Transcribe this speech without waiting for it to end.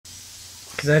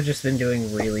Because I've just been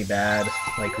doing really bad.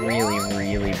 Like, really,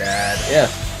 really bad. Yeah.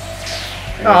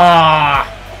 Ah!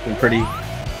 Been pretty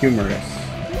humorous.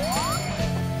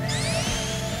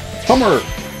 Hummer!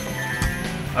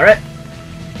 Alright.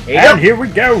 Here we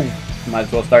go! Might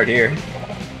as well start here.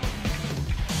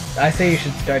 I say you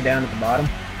should start down at the bottom.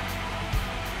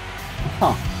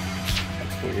 Huh.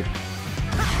 That's weird.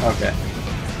 Okay.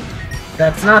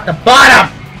 That's not the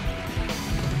bottom!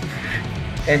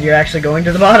 And you're actually going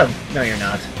to the bottom. No, you're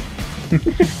not.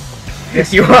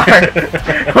 Yes, you are.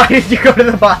 Why did you go to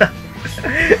the bottom?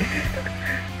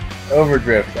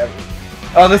 Overdrift.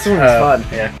 Oh, this one was fun.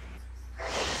 Yeah.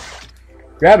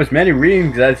 Grab as many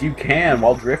rings as you can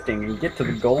while drifting and get to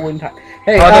the goal in time.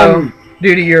 Hey,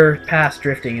 due to your past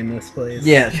drifting in this place.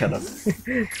 Yeah, shut up.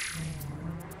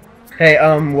 Hey,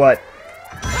 what?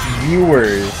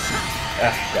 Viewers.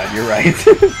 God, you're right.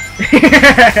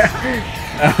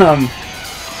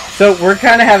 So we're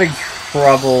kind of having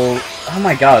trouble. Oh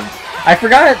my god. I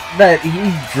forgot that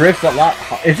he drifts a lot.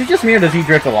 Is it just me or does he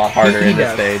drift a lot harder in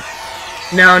this stage?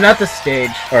 No, not the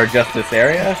stage. Or just this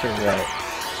area? Or what?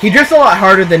 He drifts a lot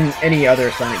harder than any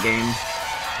other Sonic game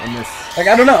in this. Like,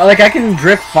 I don't know. Like, I can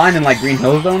drift fine in, like, Green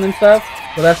Hill Zone and stuff.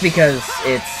 Well, that's because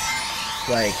it's,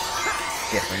 like,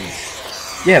 different.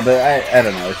 Yeah, but I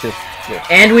don't know. It's just... Yeah.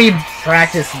 And we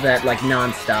practice that, like,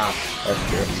 non-stop. That's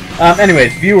true.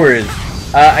 Anyways, viewers,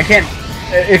 I can't...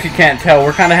 If you can't tell,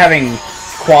 we're kind of having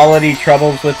quality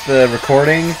troubles with the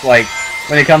recordings. Like,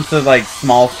 when it comes to, like,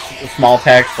 small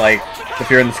text, like, if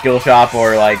you're in the skill shop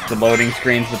or, like, the loading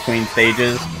screens between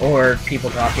stages. Or people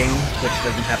talking, which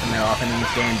doesn't happen that often in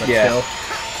this game, but still.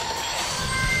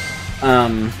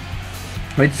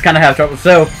 We just kind of have trouble.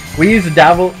 So, we use the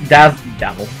Dazzle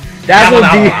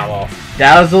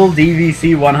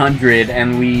DVC 100,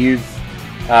 and we use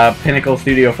Pinnacle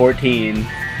Studio 14.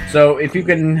 So, if you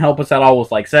can help us at all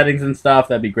with, like, settings and stuff,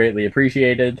 that'd be greatly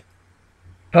appreciated.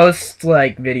 Post,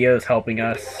 like, videos helping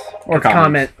us. Or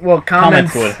comments.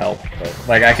 Comments would help. But,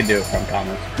 like, I could do it from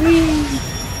comments.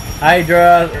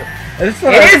 Hydra. It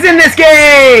is in this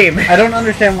game! I don't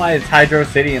understand why it's Hydro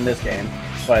City in this game,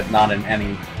 but not in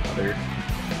any other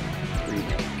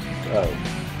remake. Oh.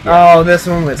 Yeah. Oh, this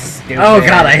one was stupid. Oh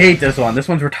god, I hate this one. This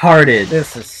one's retarded.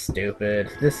 This is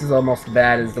stupid. This is almost as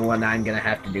bad as the one I'm gonna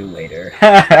have to do later.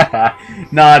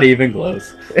 Not even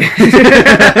close.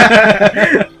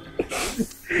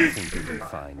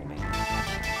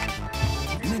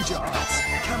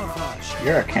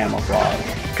 You're a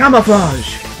camouflage.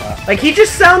 Camouflage! Like, he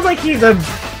just sounds like he's a...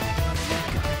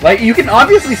 Like, you can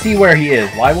obviously see where he is.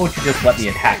 Why won't you just let me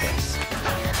attack him?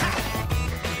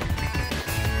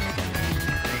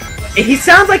 He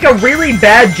sounds like a really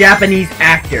bad Japanese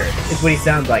actor, is what he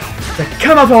sounds like. It's like,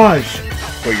 camouflage!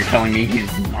 What, you're telling me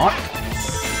he's not?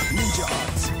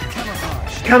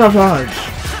 Camouflage!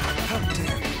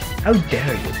 How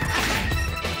dare you?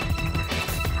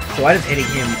 So why does hitting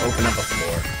him open up a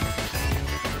floor?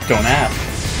 Don't ask.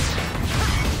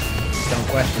 Don't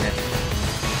question it.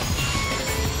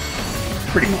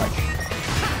 Pretty much.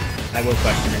 I will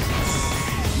question it.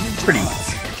 Pretty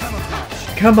much.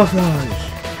 Camouflage!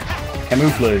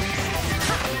 Camouflage.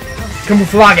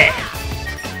 Camouflage!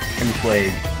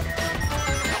 Camouflage.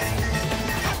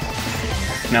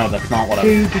 No, that's not what I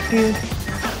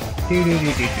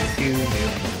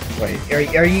Wait,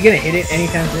 are you gonna hit it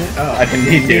anytime soon? Oh, I didn't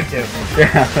need to.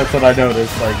 Yeah, that's what I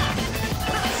noticed. Like,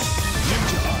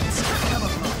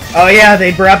 oh yeah,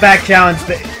 they brought back challenge.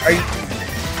 But are you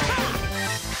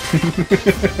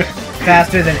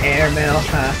faster than airmail?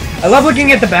 Huh? I love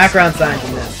looking at the background signs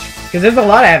in this because there's a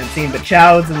lot I haven't seen. But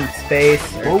Chow's in space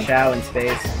or Chow in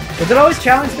space. Was it always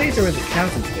Chow in space or was it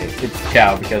Chow's in space? it's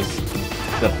Chow because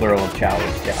the plural of Chow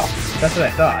is Chow. That's what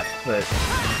I thought, but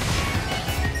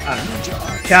I don't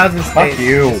know. Chow's in space. Fuck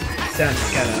you. Sounds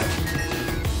kind of.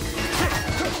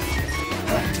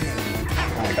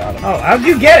 I got him. Oh, how'd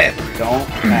you get it? Don't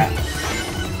ask.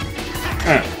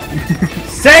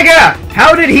 Sega!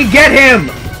 How did he get him?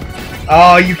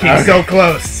 Oh, you came so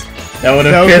close. That would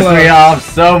have pissed me off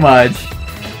so much.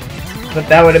 But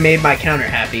that would have made my counter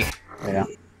happy. Yeah.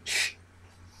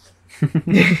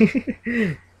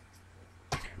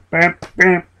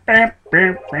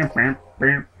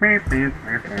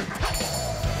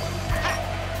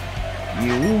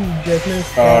 You just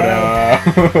missed. Oh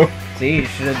no. See, you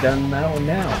should have done that one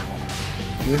now.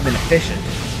 You would have been efficient.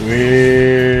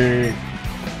 Sweet.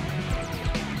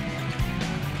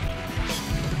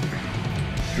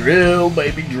 Drill,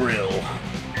 baby, drill.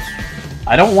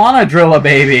 I don't want to drill a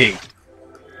baby.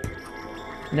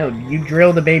 No, you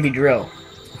drill the baby drill.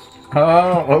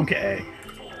 Oh, okay.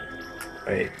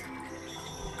 Wait.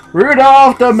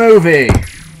 Rudolph the movie.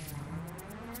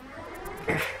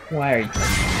 Why are you?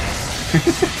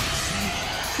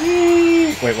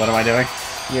 Wait, what am I doing?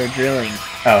 You're drilling.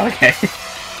 Oh, okay.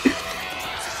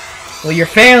 Well, you're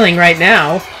failing right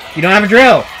now. You don't have a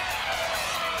drill.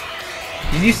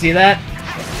 Did you see that?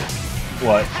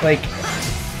 What? Like,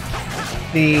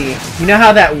 you know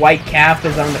how that white cap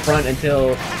is on the front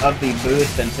until of the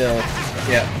boost until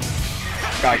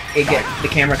the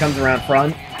camera comes around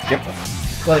front. Yep.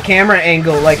 Well, the camera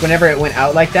angle, like whenever it went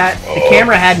out like that, the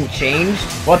camera hadn't changed.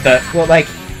 What the? Well, like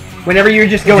whenever you were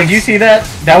just going. Did you see that?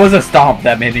 That was a stomp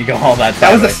that made me go all that.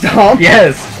 That was a stomp.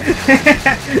 Yes.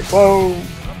 Whoa.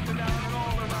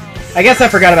 I guess I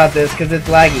forgot about this because it's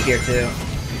laggy here too.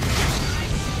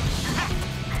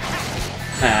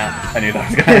 I knew that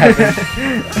was gonna happen.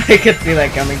 I could see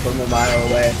that coming from a mile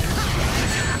away.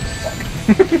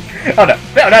 Oh no!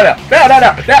 No!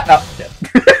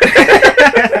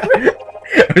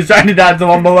 I was trying to dodge the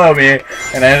one below me,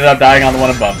 and I ended up dying on the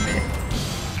one above me.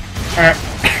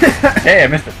 Hey, I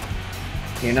missed it.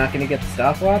 You're not gonna get the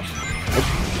stopwatch? Nope.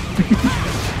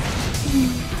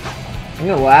 I'm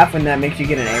gonna laugh when that makes you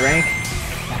get an A rank.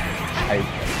 I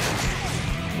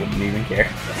wouldn't even care.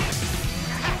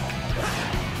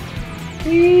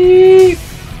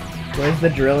 Where's the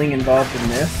drilling involved in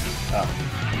this? Oh.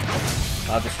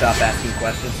 I'll just stop asking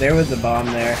questions. There was a bomb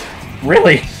there.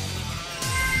 Really?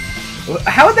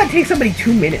 How would that take somebody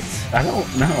 2 minutes? I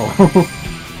don't know.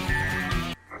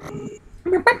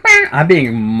 I'm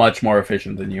being much more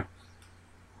efficient than you.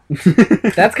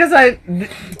 That's because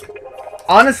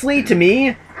honestly, to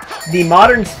me, the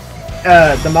modern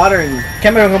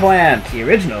chemical plant, the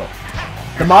original,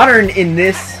 the modern in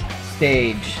this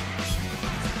stage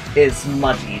is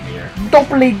much easier.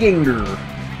 Doppelganger.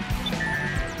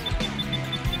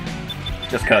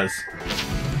 Just cause.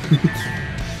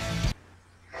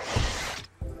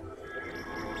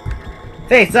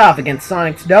 Face off against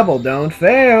Sonic's double, don't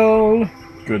fail.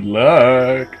 Good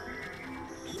luck.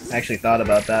 I actually thought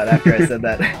about that after I said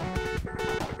that.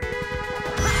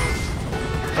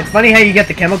 It's funny how you get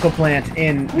the chemical plant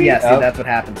in. Yeah, see, that's what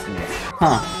happens to me.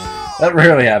 Huh. That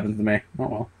rarely happens to me. Oh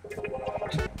well.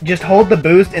 Just hold the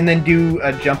boost and then do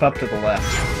a jump up to the left.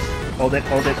 Hold it,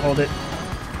 hold it, hold it.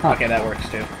 Huh. Okay, that works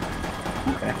too.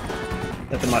 Okay.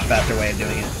 That's a much faster way of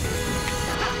doing it.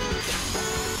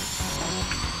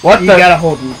 What you the? gotta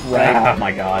hold right. Oh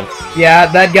my god. Yeah,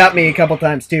 that got me a couple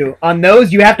times too. On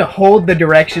those, you have to hold the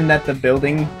direction that the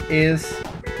building is.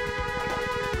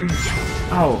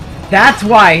 Oh, that's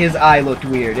why his eye looked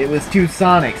weird. It was two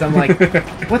Sonics. I'm like,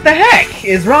 what the heck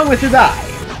is wrong with his eye?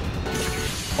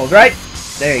 Hold right.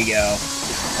 There you go.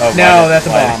 Oh, no, that's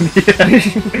a bomb.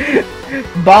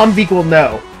 Bombs equal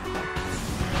no.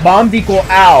 Bombs equal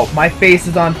ow. My face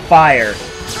is on fire.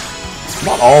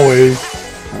 Not always.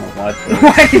 Oh, what?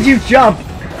 Why did you jump?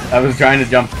 I was trying to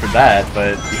jump for that,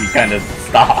 but he kind of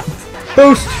stopped.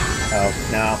 Boost! Oh.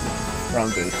 No. Wrong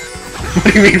boost.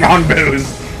 What do you mean wrong boost?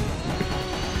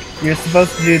 You're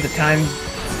supposed to do the time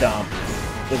stomp.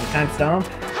 Was it time stomp?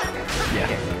 Yeah. I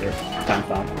can't remember. Time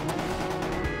stomp.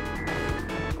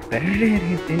 I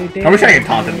wish I could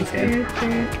taunt in this game.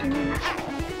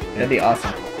 That'd be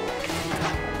awesome.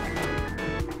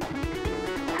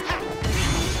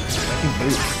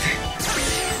 Boost.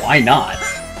 Why not?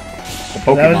 That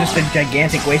was just a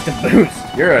gigantic waste of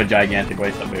boost. You're a gigantic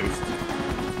waste of boost.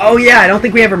 Oh yeah, I don't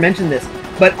think we ever mentioned this,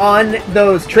 but on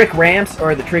those trick ramps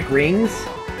or the trick rings,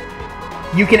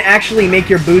 you can actually make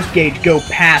your boost gauge go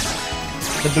past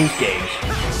the boost gauge,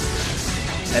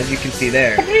 as you can see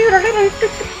there.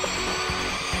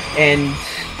 And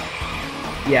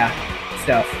yeah,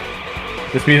 stuff.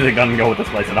 This music doesn't go with this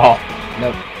place at all.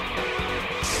 Nope.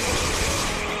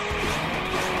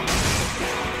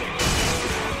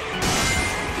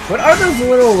 What are those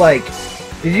little, like,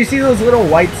 did you see those little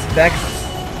white specks?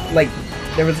 Like,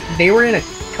 they were in a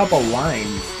couple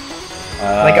lines.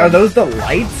 Like, are those the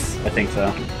lights? I think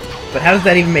so. But how does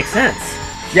that even make sense?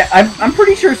 Yeah, I'm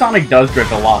pretty sure Sonic does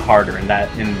drift a lot harder in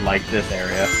like this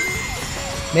area.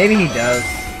 Maybe he does.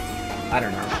 I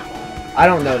don't know. I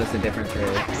don't notice a difference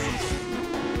really.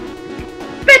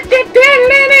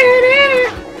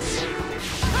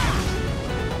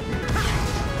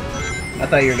 I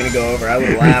thought you were gonna go over. I would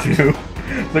have laughed. Me too.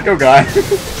 Like, oh god.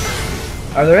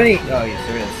 Are there any? Oh yes,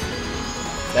 there is.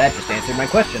 That just answered my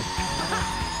question.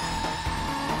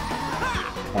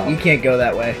 Oh. You can't go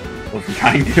that way. Wasn't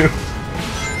trying to.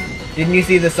 Didn't you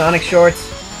see the Sonic shorts?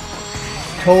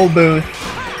 Toll booth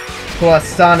plus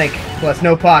Sonic plus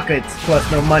no pockets plus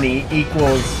no money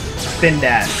equals spin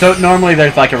dash. So normally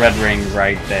there's like a red ring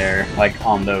right there, like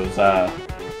on those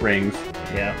rings.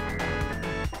 Yeah.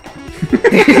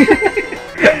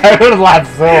 I would have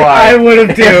laughed so hard. I would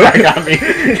have too. That got me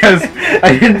because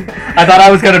I thought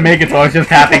I was gonna make it, so I was just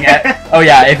tapping at. Oh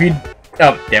yeah, if you.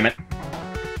 Oh damn it.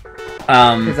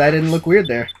 Because I didn't look weird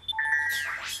there.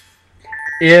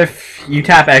 If you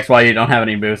tap X while you don't have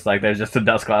any boost, like there's just a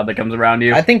dust cloud that comes around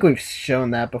you. I think we've shown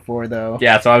that before, though.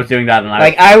 Yeah, so I was doing that, and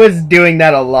I was doing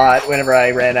that a lot whenever I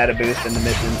ran out of boost in the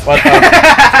missions. What?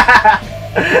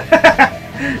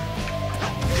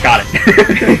 Got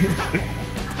it.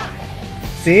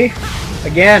 See?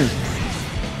 Again.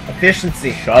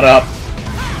 Efficiency. Shut up.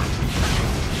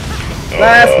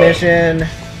 Last mission.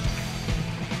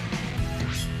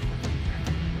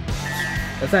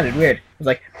 That sounded weird. It was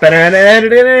like...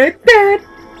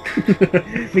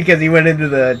 because he went into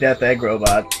the death egg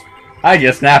robot. I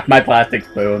just snapped my plastic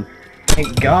spoon.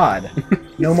 Thank God.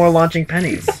 No more launching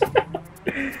pennies.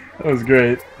 That was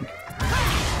great.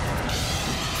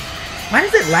 Why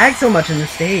does it lag so much in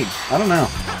this stage? I don't know.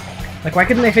 Like, why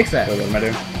couldn't they fix that? Wait, what am I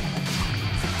doing?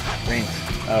 Rings.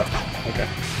 Oh, okay.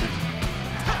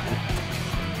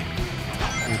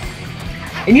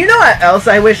 And you know what else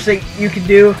I wish that you could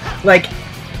do? Like,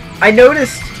 I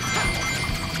noticed...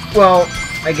 Well,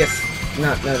 I guess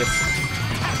not noticed.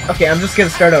 Okay, I'm just gonna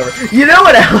start over. You know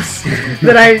what else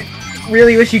that I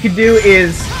really wish you could do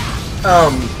is...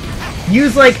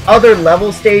 use, like, other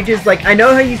level stages. Like, I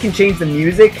know how you can change the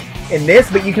music in this,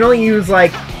 but you can only use,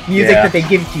 like, music that they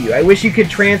give to you. I wish you could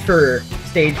transfer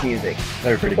stage music. That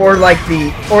would be pretty cool. Or, like,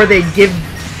 or they give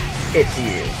it to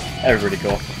you. That would be pretty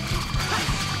cool.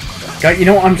 God, you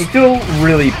know, I'm still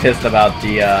really pissed about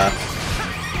the,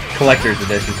 Collector's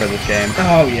Edition for this game.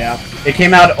 Oh, yeah. It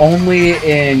came out only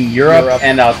in Europe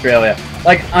and Australia.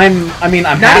 Like, I'm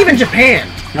Not happy. even Japan!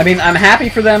 I mean, I'm happy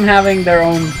for them having their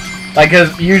own... Like,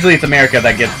 because usually it's America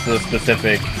that gets the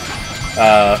specific,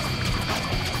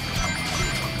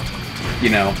 you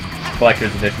know,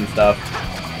 Collector's Edition stuff.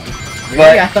 Really?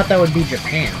 But, I thought that would be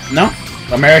Japan. no,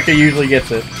 America usually gets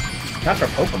it. Not for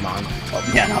Pokemon. Well,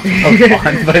 yeah, not for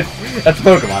Pokemon, but that's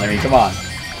Pokemon. I mean, come on.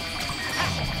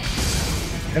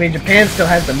 I mean, Japan still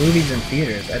has the movies in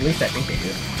theaters. At least I think they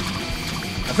do.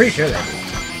 I'm pretty sure they do.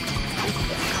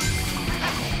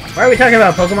 Why are we talking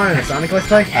about Pokemon in a Sonic Let's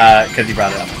Play? Because you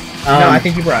brought it up. No, I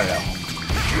think you brought it up.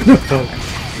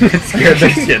 It scared the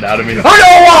shit out of me. Oh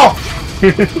no, wall!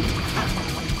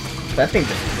 That thing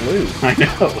just flew. I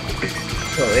know.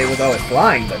 Well, it was always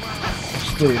flying, but it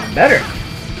just flew even better.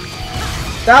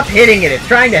 Stop hitting it. It's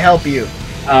trying to help you.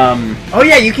 Oh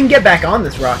yeah, you can get back on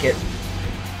this rocket.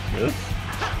 Really?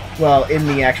 Well, in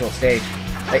the actual stage.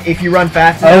 Like, if you run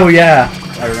fast enough. Oh yeah,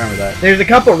 I remember that. There's a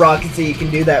couple rockets that you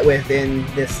can do that with in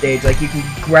this stage. Like, you can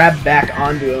grab back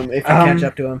onto them if you catch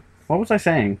up to them. What was I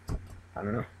saying? I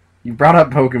don't know. You brought up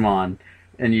Pokemon,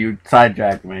 and you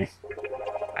sidetracked me.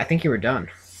 I think you were done.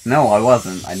 No, I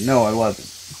wasn't. I know I wasn't.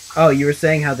 Oh, you were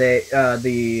saying how they,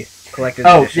 the collector's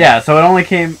Oh, edition. yeah, so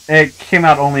it came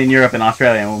out only in Europe and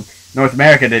Australia. North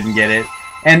America didn't get it.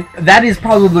 And that is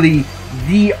probably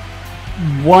the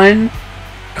one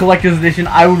collector's edition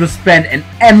I would have spent an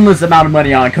endless amount of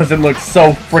money on because it looks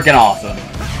so freaking awesome.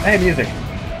 Hey, music.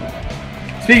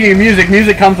 Speaking of music,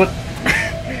 music comes with...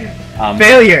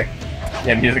 failure!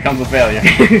 Yeah, music comes with failure.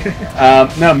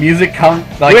 No, music comes...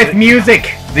 Like, with music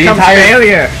comes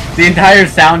failure! The entire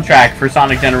soundtrack for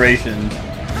Sonic Generations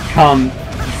comes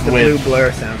The with... Blue Blur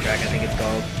soundtrack, I think it's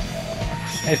called.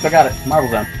 Hey, still got it. Marble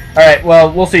Zone. Alright,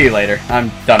 well, we'll see you later.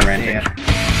 I'm done ranting. Yeah.